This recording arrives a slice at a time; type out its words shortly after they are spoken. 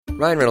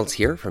Ryan Reynolds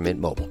here from Mint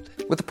Mobile.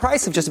 With the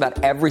price of just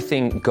about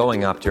everything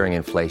going up during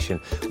inflation,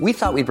 we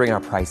thought we'd bring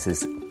our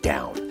prices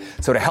down.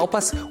 So to help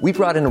us, we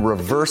brought in a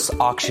reverse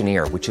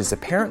auctioneer, which is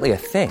apparently a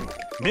thing.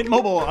 Mint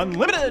Mobile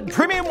Unlimited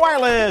Premium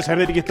Wireless. How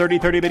to get 30,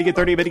 30, bit to get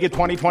 30, bit to get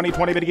 20, 20,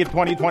 20, bit to get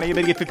 20, 20,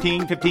 bit to get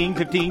 15, 15,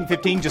 15,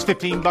 15, just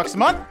 $15 a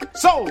month?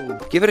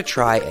 Sold! Give it a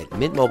try at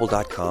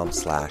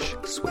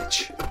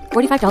mintmobile.com/switch.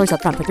 $45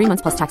 up front for 3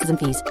 months plus taxes and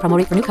fees. Promo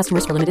rate for new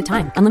customers for limited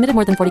time. Unlimited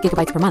more than 40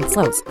 gigabytes per month.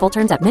 Slows full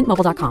terms at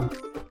mintmobile.com.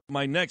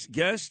 My next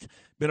guest,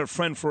 been a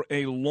friend for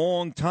a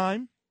long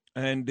time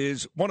and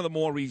is one of the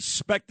more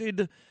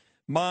respected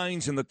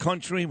minds in the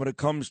country when it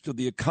comes to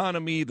the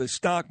economy, the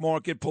stock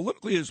market,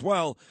 politically as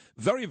well.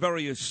 Very,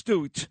 very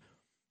astute.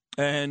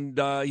 And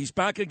he's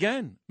back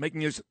again,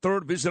 making his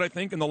third visit, I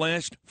think, in the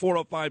last 4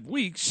 or 5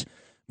 weeks.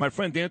 My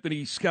friend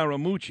Anthony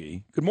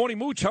Scaramucci. Good morning,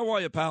 Mooch. How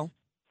are you, pal?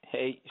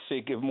 Hey,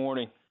 say good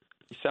morning.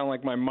 You sound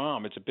like my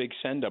mom. It's a big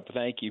send-up.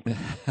 Thank you.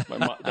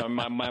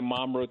 My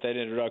mom wrote that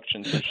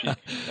introduction,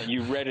 and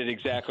you read it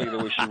exactly the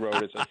way she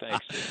wrote it, so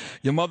thanks.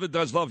 Your mother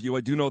does love you.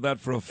 I do know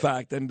that for a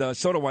fact, and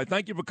so do I.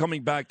 Thank you for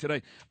coming back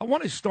today. I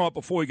want to start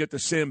before we get to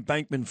Sam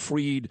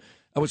Bankman-Fried.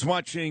 I was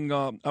watching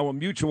our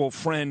mutual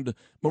friend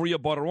Maria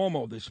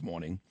Bartiromo this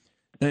morning,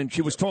 and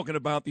she was talking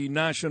about the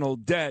national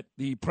debt.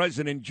 The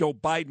President, Joe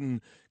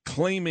Biden,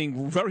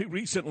 claiming very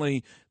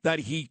recently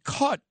that he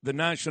cut the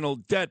national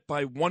debt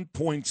by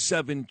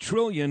 $1.7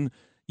 trillion,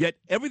 yet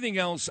everything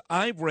else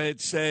I've read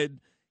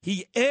said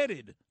he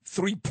added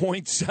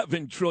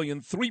 $3.7 trillion,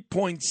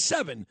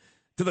 3.7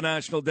 to the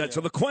national debt. Yeah.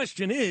 So the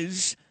question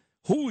is,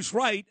 who's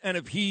right? And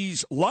if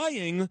he's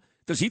lying,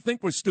 does he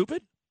think we're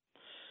stupid?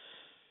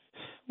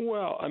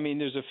 Well, I mean,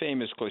 there's a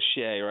famous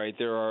cliche, right?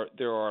 There are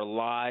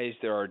lies,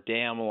 there are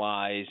damn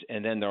lies,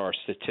 and then there are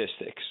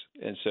statistics.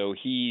 And so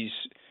he's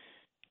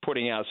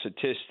putting out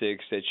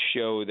statistics that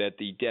show that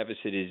the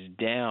deficit is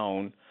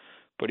down,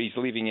 but he's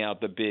leaving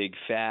out the big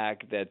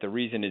fact that the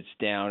reason it's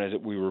down is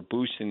that we were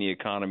boosting the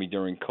economy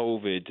during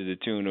COVID to the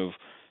tune of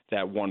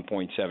that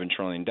 $1.7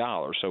 trillion.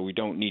 So we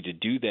don't need to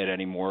do that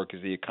anymore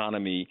because the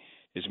economy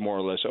is more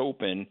or less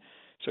open.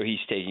 So he's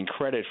taking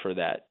credit for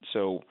that.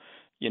 So,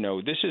 you know,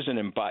 this is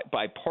an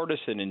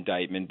bipartisan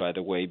indictment, by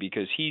the way,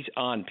 because he's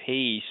on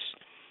pace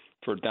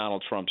for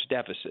Donald Trump's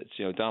deficits.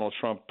 You know, Donald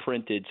Trump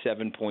printed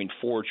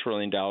 $7.4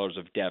 trillion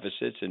of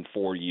deficits in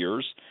 4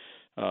 years.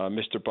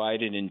 Mr.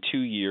 Biden in 2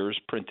 years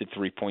printed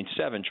 $3.7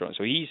 trillion.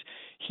 So he's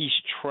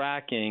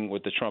tracking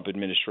what the Trump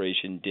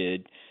administration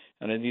did,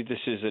 and I think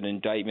this is an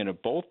indictment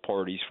of both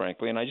parties,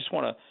 frankly. And I just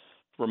want to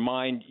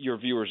remind your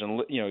viewers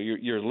and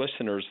your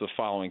listeners the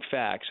following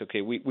facts.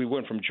 Okay, we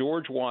went from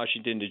George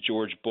Washington to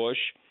George Bush,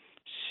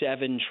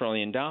 $7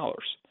 trillion.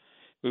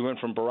 We went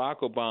from Barack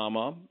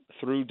Obama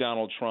through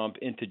Donald Trump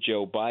into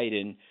Joe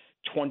Biden,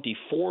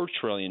 $24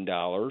 trillion,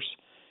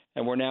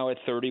 and we're now at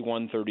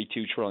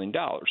 $32 trillion.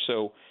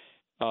 So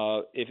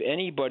if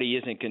anybody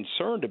isn't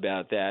concerned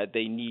about that,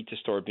 they need to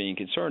start being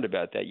concerned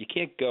about that. You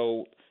can't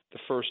go the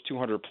first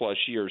 200-plus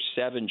years,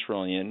 $7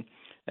 trillion,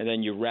 and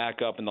then you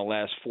rack up in the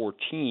last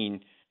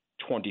 14,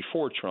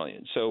 $24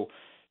 trillion. So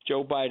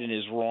Joe Biden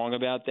is wrong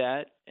about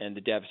that, and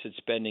the deficit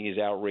spending is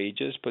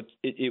outrageous, but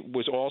it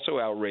was also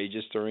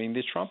outrageous during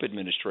the Trump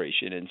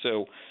administration. And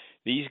so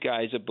these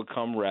guys have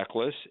become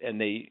reckless, and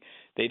they've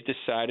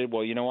decided,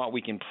 well, you know what,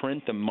 we can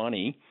print the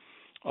money.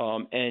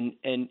 And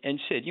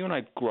Sid, you and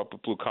I grew up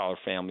with blue-collar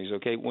families,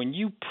 okay? When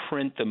you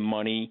print the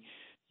money,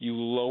 you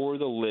lower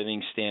the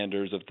living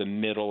standards of the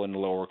middle and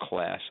lower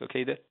class,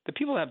 okay? The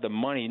people have the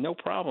money, no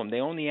problem. They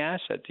own the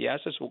assets. The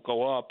assets will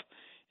go up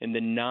in the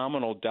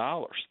nominal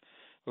dollars.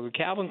 Well,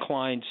 Calvin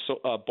Klein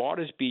bought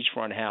his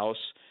beachfront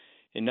house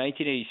in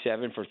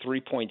 1987 for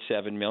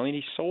 $3.7 million.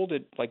 He sold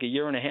it like a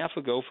year and a half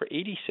ago for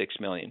 $86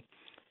 million.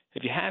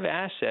 If you have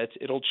assets,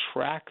 it'll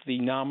track the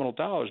nominal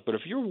dollars. But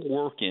if you're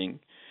working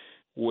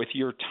with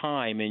your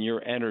time and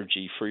your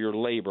energy for your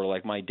labor,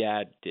 like my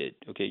dad did,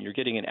 okay, you're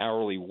getting an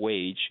hourly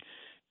wage,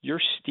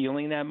 you're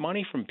stealing that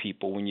money from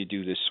people when you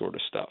do this sort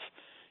of stuff.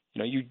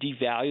 You know, you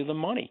devalue the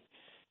money.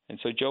 And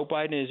so Joe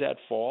Biden is at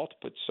fault,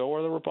 but so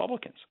are the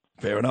Republicans.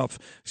 Fair enough.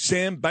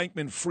 Sam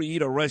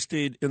Bankman-Fried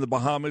arrested in the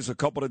Bahamas a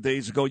couple of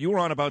days ago. You were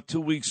on about 2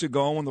 weeks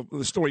ago when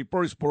the story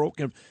first broke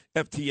of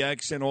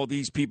FTX and all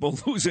these people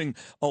losing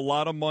a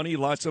lot of money,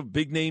 lots of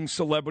big-name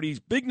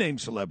celebrities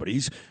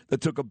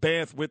that took a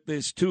bath with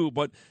this too.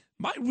 But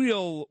my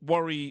real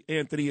worry,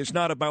 Anthony, is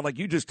not about, like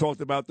you just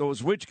talked about,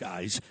 those rich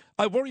guys.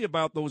 I worry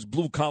about those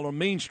blue-collar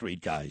Main Street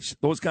guys,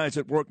 those guys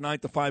that work 9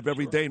 to 5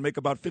 every day and make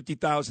about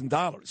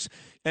 $50,000.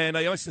 And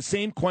I asked the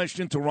same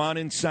question to Ron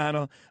and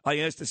Santa. I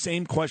asked the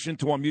same question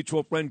to our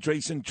mutual friend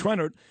Jason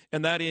Trennert,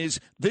 and that is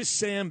this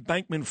Sam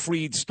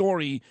Bankman-Fried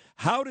story,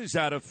 how does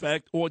that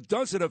affect, or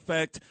does it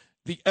affect,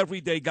 the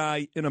everyday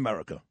guy in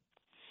America?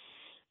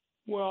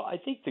 Well, I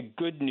think the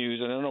good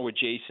news, and I don't know what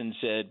Jason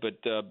said, but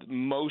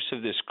most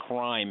of this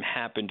crime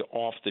happened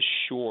off the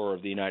shore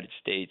of the United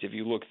States. If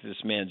you look at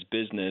this man's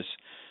business,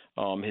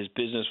 his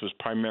business was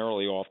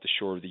primarily off the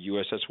shore of the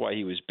U.S. That's why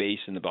he was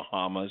based in the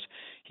Bahamas.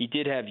 He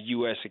did have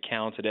U.S.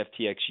 accounts at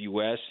FTX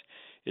U.S.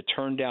 It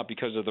turned out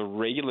because of the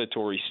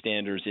regulatory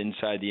standards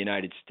inside the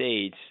United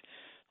States,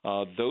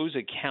 those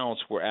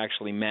accounts were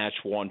actually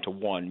matched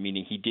 1-to-1,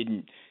 meaning he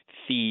didn't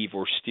thieve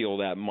or steal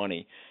that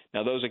money.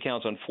 Now, those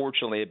accounts,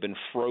 unfortunately, have been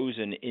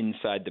frozen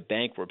inside the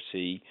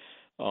bankruptcy.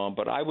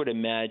 But I would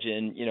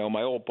imagine,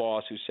 my old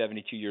boss, who's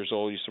 72 years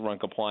old, used to run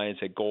compliance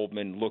at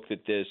Goldman, looked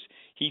at this.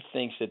 He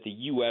thinks that the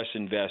U.S.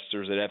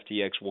 investors at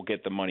FTX will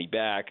get the money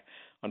back.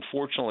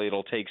 Unfortunately,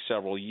 it'll take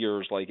several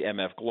years like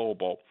MF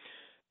Global.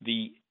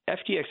 The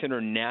FTX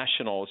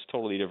International is a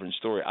totally different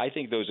story. I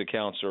think those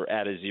accounts are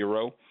at a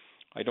zero.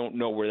 I don't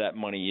know where that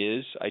money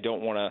is. I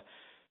don't want to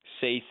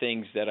say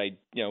things that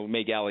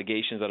make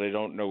allegations that I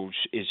don't know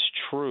is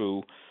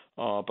true.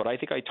 But I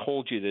think I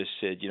told you this,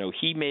 Sid.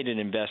 He made an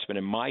investment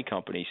in my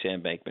company,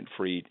 Sam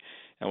Bankman-Fried.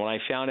 And when I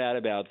found out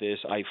about this,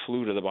 I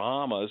flew to the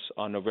Bahamas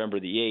on November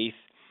the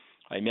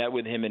 8th. I met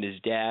with him and his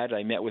dad.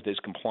 I met with his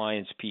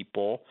compliance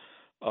people.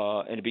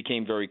 And it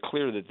became very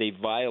clear that they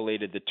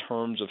violated the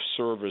terms of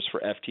service for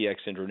FTX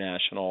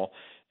International.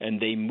 And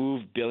they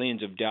moved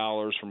billions of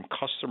dollars from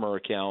customer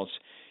accounts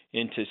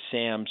into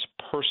Sam's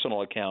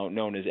personal account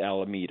known as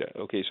Alameda.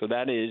 Okay, so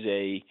that is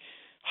a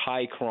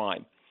high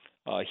crime.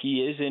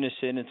 He is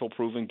innocent until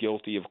proven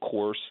guilty, of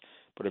course.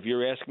 But if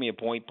you're asking me a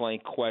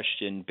point-blank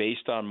question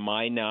based on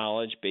my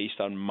knowledge,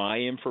 based on my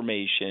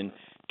information,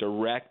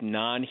 direct,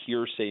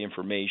 non-hearsay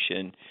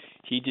information,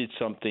 he did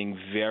something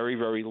very,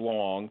 very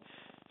wrong,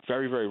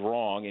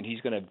 and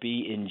he's going to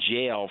be in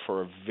jail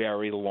for a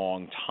very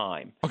long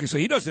time. Okay, so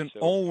he doesn't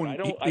own. I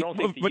don't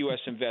think the U.S.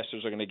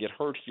 investors are going to get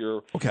hurt here.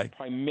 Okay,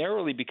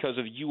 primarily because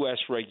of U.S.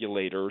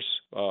 regulators,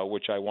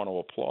 which I want to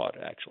applaud,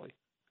 actually.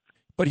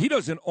 But he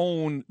doesn't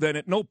own. Then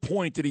at no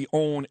point did he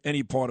own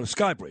any part of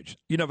Skybridge.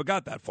 You never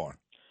got that far.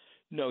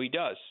 No, he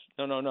does.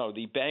 No.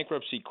 The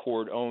bankruptcy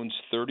court owns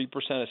 30%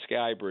 of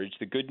Skybridge.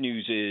 The good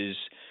news is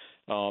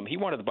he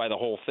wanted to buy the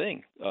whole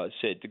thing,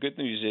 Sid. The good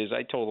news is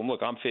I told him,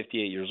 look, I'm 58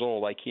 years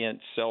old. I can't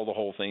sell the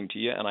whole thing to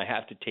you, and I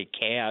have to take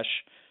cash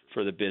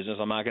for the business.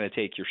 I'm not going to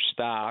take your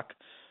stock.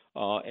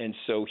 And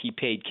so he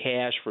paid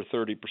cash for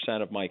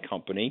 30% of my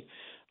company.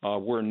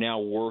 We're now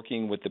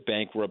working with the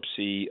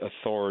bankruptcy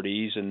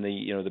authorities and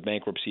the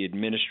bankruptcy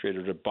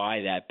administrator to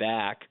buy that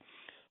back.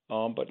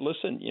 But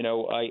listen,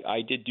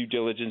 I did due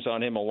diligence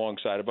on him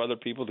alongside of other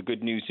people. The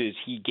good news is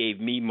he gave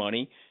me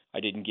money. I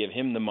didn't give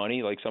him the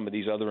money like some of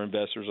these other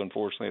investors,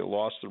 unfortunately,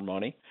 lost their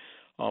money.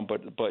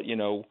 But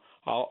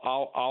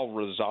I'll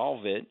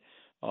resolve it.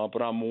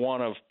 But I'm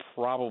one of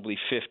probably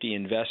 50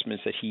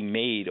 investments that he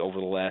made over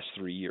the last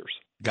 3 years.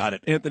 Got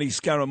it. Anthony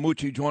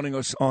Scaramucci joining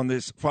us on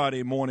this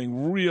Friday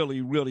morning.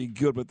 Really, really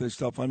good with this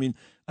stuff. I mean,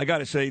 I got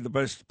to say the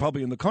best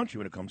probably in the country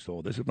when it comes to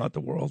all this, if not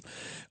the world.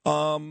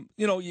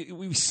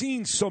 We've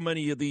seen so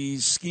many of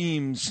these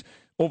schemes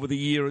over the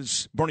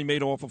years. Bernie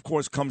Madoff, of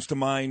course, comes to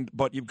mind,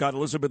 but you've got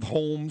Elizabeth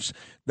Holmes,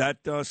 that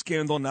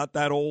scandal, not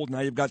that old. Now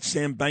you've got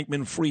Sam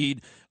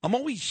Bankman-Fried. I'm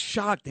always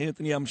shocked,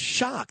 Anthony. I'm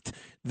shocked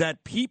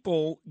that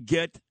people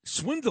get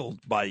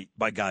swindled by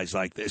guys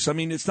like this. I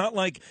mean, it's not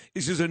like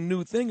this is a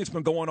new thing. It's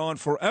been going on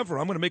forever.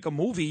 I'm going to make a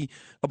movie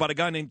about a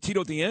guy named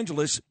Tito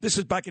DeAngelis. This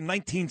is back in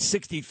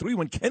 1963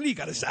 when Kennedy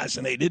got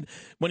assassinated,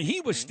 when he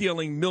was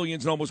stealing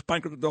millions and almost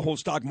bankrupted the whole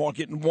stock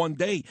market in one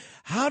day.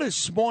 How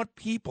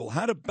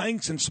do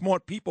banks and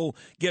smart people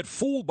get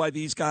fooled by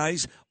these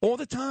guys all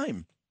the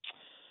time?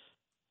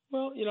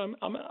 Well,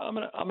 I'm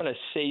going to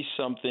say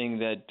something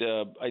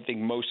that I think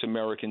most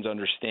Americans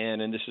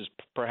understand, and this is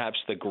perhaps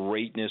the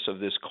greatness of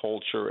this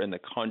culture and the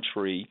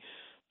country.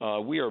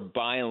 We are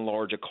by and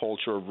large a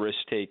culture of risk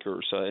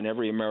takers, and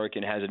every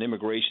American has an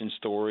immigration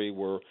story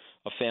where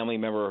a family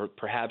member,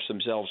 perhaps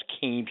themselves,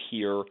 came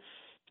here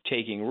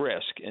taking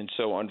risk. And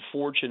so,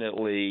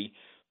 unfortunately,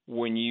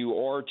 when you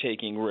are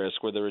taking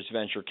risk, whether it's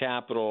venture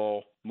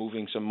capital,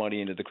 moving some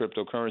money into the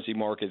cryptocurrency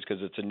markets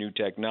because it's a new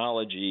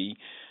technology,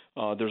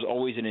 there's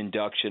always an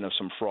induction of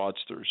some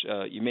fraudsters.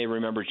 You may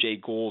remember Jay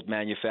Gould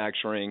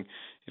manufacturing,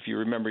 if you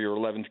remember your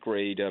 11th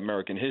grade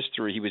American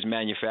history, he was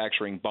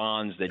manufacturing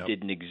bonds that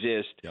didn't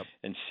exist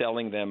and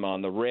selling them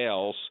on the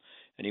rails,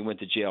 and he went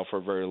to jail for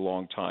a very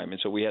long time. And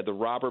so we had the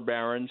robber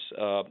barons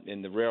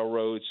in the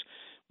railroads.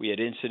 We had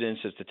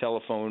incidents as the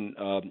telephone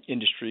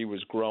industry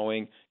was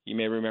growing. You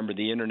may remember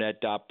the internet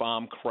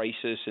 .bomb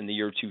crisis in the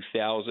year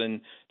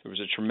 2000. There was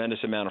a tremendous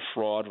amount of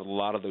fraud with a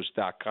lot of those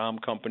 .com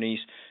companies.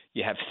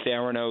 You have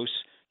Theranos,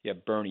 you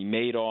have Bernie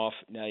Madoff,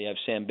 now you have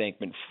Sam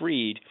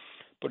Bankman-Fried.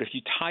 But if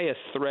you tie a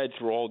thread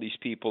through all these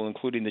people,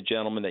 including the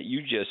gentleman that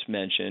you just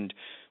mentioned,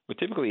 what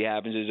typically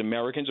happens is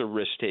Americans are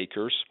risk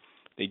takers.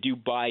 They do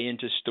buy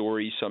into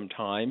stories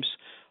sometimes,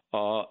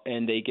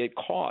 and they get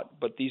caught.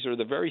 But these are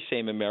the very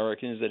same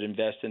Americans that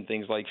invest in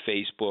things like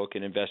Facebook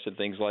and invest in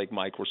things like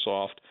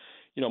Microsoft.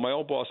 My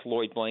old boss,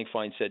 Lloyd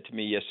Blankfein, said to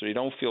me yesterday,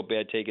 don't feel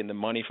bad taking the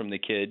money from the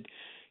kid.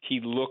 He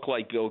looked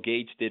like Bill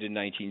Gates did in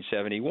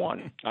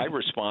 1971. I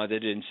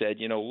responded and said,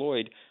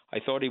 Lloyd, I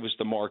thought he was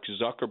the Mark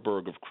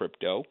Zuckerberg of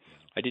crypto.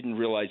 I didn't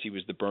realize he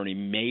was the Bernie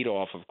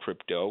Madoff of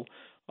crypto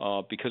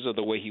because of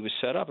the way he was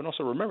set up. And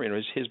also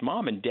remember, his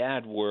mom and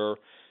dad were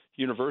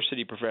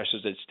university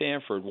professors at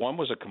Stanford. One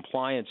was a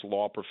compliance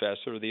law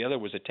professor. The other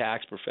was a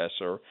tax professor.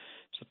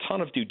 There's a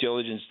ton of due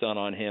diligence done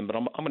on him, but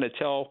I'm going to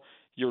tell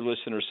your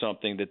listeners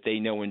something that they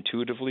know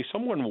intuitively.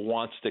 Someone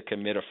wants to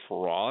commit a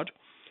fraud.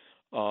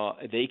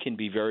 They can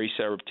be very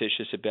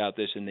surreptitious about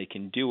this, and they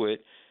can do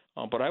it.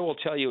 But I will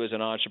tell you, as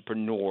an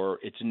entrepreneur,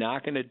 it's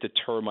not going to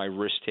deter my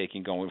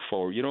risk-taking going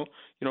forward. You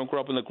don't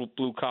grow up in the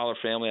blue-collar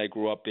family I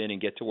grew up in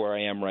and get to where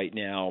I am right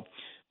now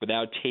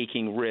without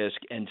taking risk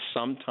and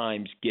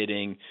sometimes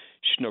getting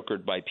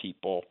snookered by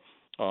people.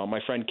 My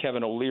friend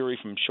Kevin O'Leary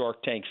from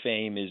Shark Tank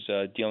fame is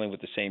dealing with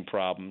the same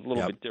problem. A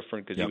little bit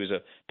different because he was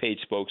a paid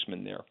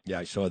spokesman there. Yeah,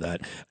 I saw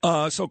that.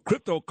 So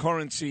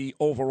cryptocurrency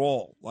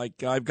overall,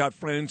 like I've got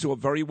friends who are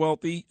very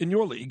wealthy in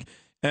your league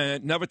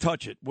and never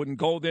touch it, wouldn't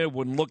go there,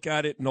 wouldn't look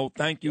at it, no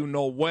thank you,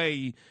 no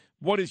way.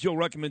 What is your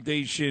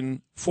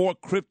recommendation for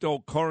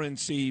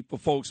cryptocurrency for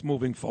folks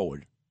moving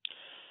forward?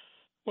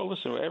 Well,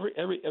 listen,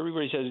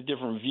 everybody has a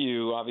different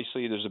view.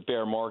 Obviously, there's a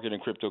bear market in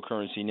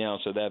cryptocurrency now,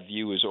 so that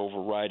view is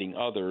overriding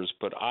others.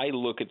 But I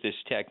look at this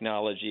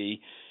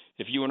technology.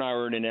 If you and I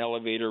were in an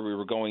elevator, we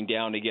were going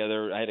down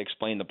together, I had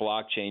explained the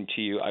blockchain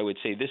to you, I would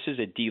say this is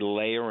a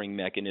delayering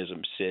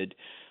mechanism, Sid.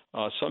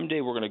 Someday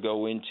we're going to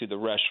go into the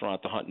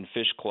restaurant, the Hunt and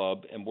Fish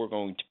Club, and we're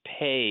going to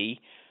pay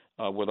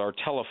with our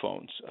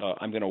telephones.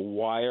 I'm going to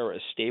wire a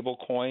stable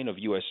coin of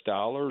U.S.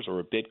 dollars or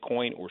a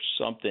Bitcoin or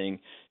something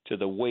to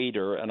the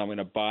waiter, and I'm going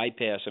to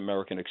bypass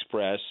American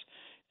Express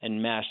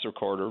and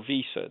MasterCard or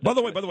Visa. By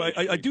the way,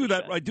 I do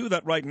that. I do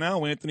that right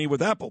now, Anthony,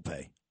 with Apple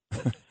Pay.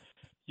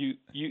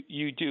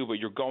 You do, but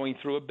you're going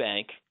through a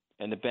bank,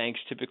 and the banks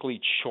typically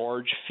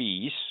charge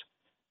fees.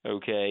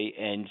 Okay,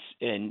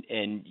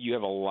 and you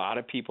have a lot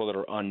of people that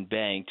are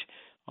unbanked.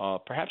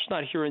 Perhaps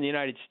not here in the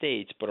United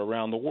States, but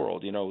around the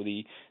world. You know,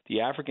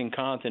 the African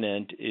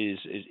continent is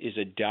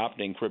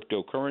adopting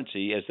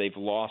cryptocurrency as they've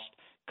lost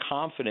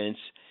confidence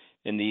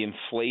in the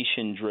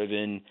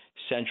inflation-driven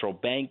central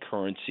bank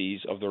currencies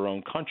of their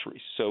own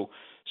countries. So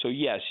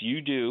yes,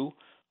 you do,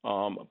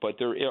 but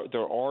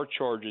there are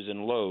charges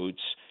and loads.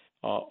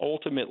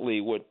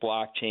 Ultimately, what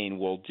blockchain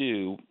will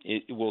do,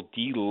 it will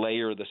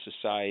delayer the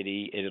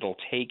society, and it'll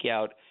take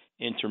out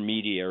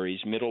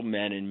intermediaries,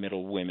 middlemen and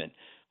middlewomen.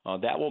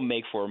 That will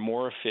make for a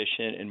more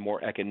efficient and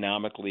more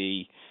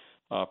economically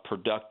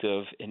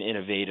productive and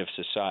innovative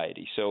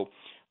society. So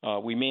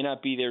we may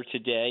not be there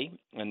today,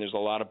 and there's a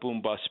lot of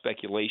boom-bust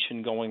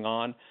speculation going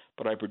on,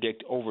 but I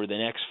predict over the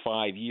next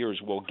 5 years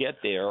we'll get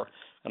there.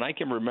 And I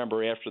can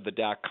remember after the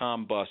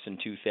dot-com bust in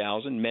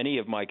 2000, many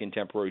of my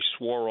contemporaries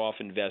swore off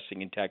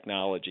investing in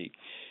technology.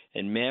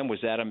 And, man, was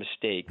that a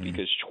mistake,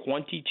 because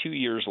 22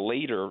 years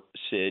later,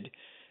 Sid,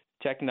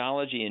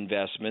 technology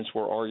investments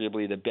were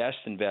arguably the best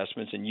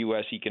investments in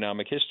U.S.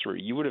 economic history.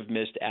 You would have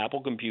missed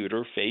Apple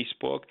Computer,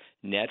 Facebook,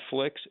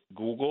 Netflix,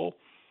 Google.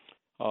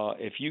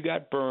 If you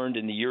got burned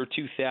in the year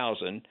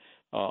 2000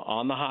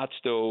 on the hot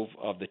stove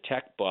of the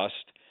tech bust,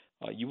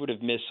 you would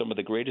have missed some of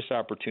the greatest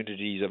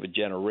opportunities of a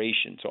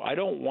generation. So I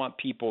don't want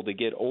people to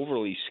get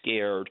overly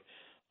scared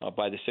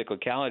by the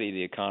cyclicality of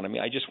the economy.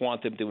 I just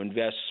want them to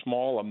invest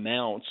small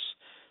amounts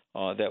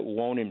that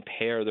won't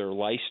impair their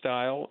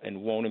lifestyle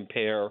and won't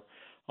impair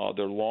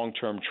their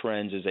long-term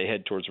trends as they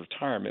head towards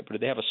retirement. But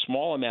if they have a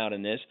small amount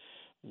in this,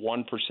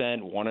 1%,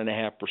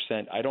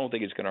 1.5%, I don't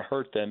think it's going to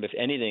hurt them. If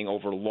anything,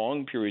 over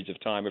long periods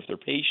of time, if they're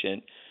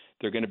patient,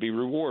 they're going to be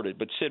rewarded.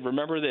 But, Sid,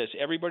 remember this.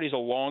 Everybody's a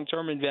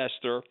long-term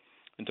investor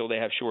until they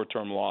have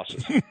short-term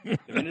losses. The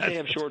minute they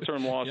have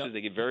short-term losses,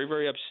 they get very,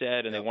 very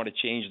upset, and they want to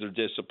change their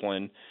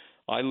discipline.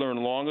 I learned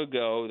long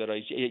ago that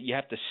you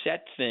have to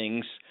set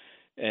things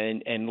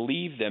and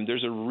leave them.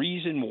 There's a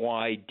reason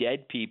why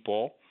dead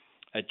people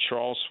at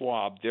Charles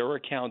Schwab, their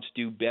accounts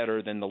do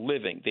better than the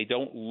living. They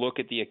don't look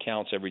at the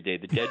accounts every day.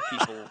 The dead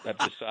people have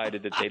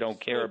decided that they don't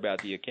care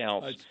about the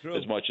accounts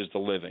as much as the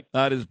living.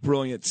 That is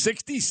brilliant.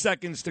 60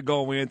 seconds to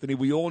go, Anthony.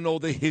 We all know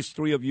the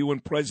history of you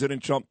and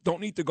President Trump.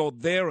 Don't need to go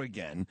there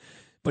again.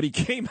 But he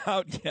came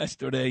out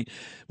yesterday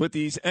with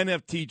these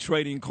NFT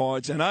trading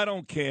cards, and I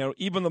don't care.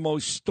 Even the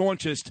most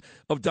staunchest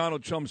of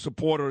Donald Trump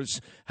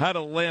supporters had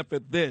a laugh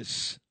at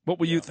this. What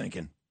were you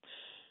thinking?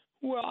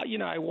 Well,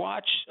 I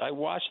watch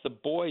The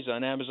Boys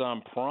on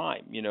Amazon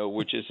Prime,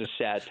 which is a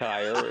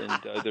satire,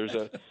 and there's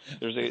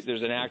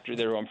an actor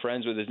there who I'm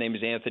friends with. His name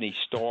is Anthony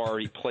Starr.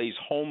 He plays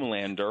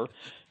Homelander,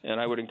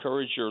 and I would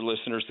encourage your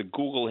listeners to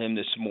Google him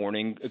this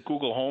morning.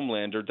 Google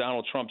Homelander.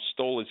 Donald Trump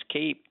stole his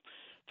cape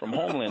from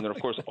Homelander.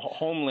 Of course,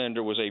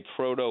 Homelander was a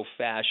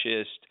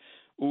proto-fascist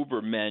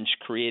Ubermensch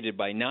created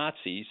by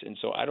Nazis, and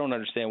so I don't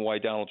understand why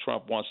Donald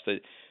Trump wants to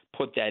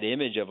put that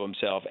image of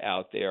himself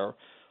out there.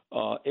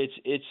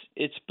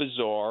 It's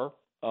bizarre.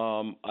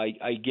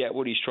 I get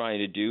what he's trying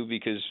to do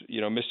because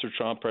Mr.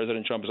 Trump,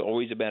 President Trump, has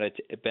always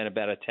been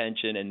about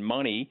attention and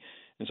money,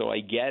 and so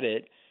I get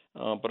it.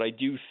 But I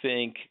do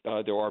think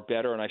there are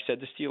better, and I've said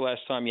this to you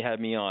last time you had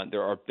me on.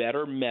 There are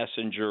better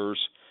messengers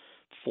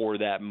for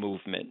that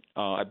movement.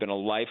 I've been a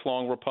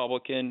lifelong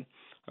Republican.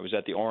 I was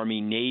at the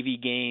Army-Navy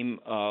game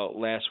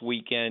last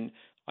weekend.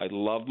 I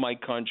love my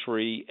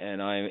country,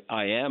 and I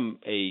am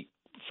a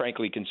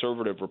frankly,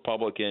 conservative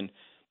Republican.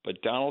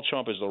 But Donald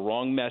Trump is the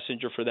wrong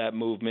messenger for that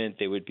movement.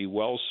 They would be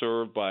well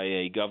served by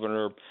a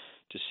Governor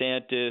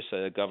DeSantis,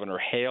 a Governor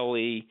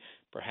Haley,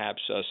 perhaps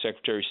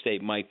Secretary of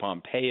State Mike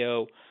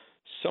Pompeo,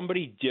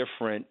 somebody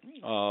different,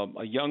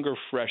 a younger,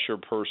 fresher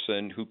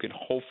person who can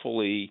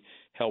hopefully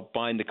help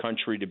bind the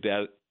country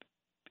together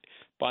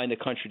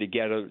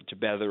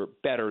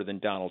better than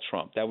Donald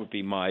Trump. That would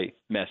be my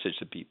message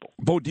to people.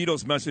 Bo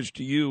Dito's message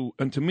to you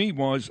and to me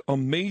was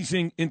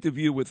amazing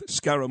interview with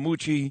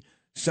Scaramucci.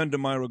 Send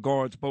him my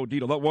regards, Bo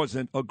Dito. That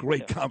wasn't a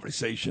great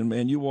conversation,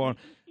 man. You're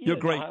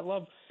great.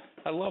 No,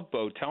 I love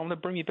Bo. Tell him to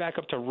bring me back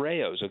up to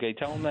Rayo's, okay?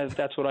 Tell him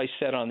that's what I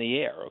said on the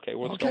air, okay?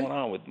 What's going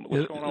on with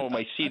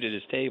my seat at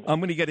his table? I'm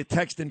going to get a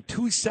text in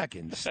 2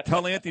 seconds.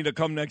 Tell Anthony to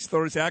come next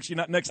Thursday. Actually,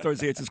 not next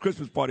Thursday. It's his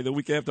Christmas party the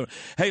week after.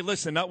 Hey,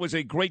 listen, that was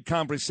a great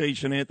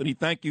conversation, Anthony.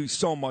 Thank you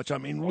so much. I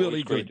mean,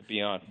 really great good. to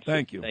be on.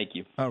 Thank you. Thank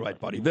you. All right,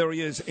 buddy. There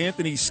he is,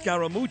 Anthony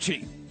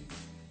Scaramucci.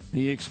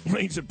 He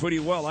explains it pretty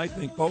well, I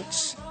think,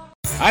 folks.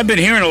 I've been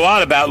hearing a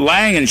lot about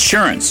Lang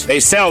Insurance. They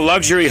sell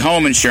luxury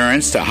home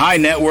insurance to high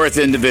net worth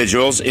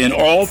individuals in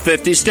all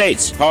 50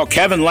 states. Call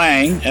Kevin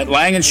Lang at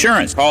Lang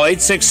Insurance. Call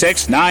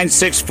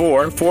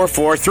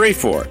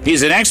 866-964-4434.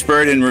 He's an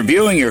expert in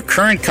reviewing your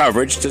current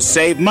coverage to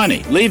save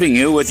money, leaving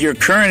you with your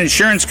current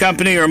insurance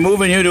company or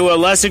moving you to a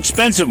less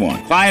expensive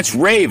one. Clients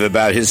rave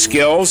about his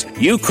skills.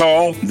 You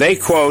call, they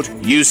quote,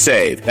 you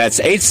save. That's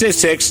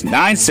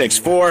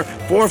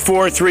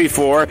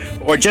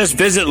 866-964-4434 or just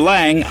visit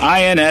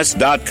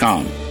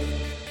langins.com.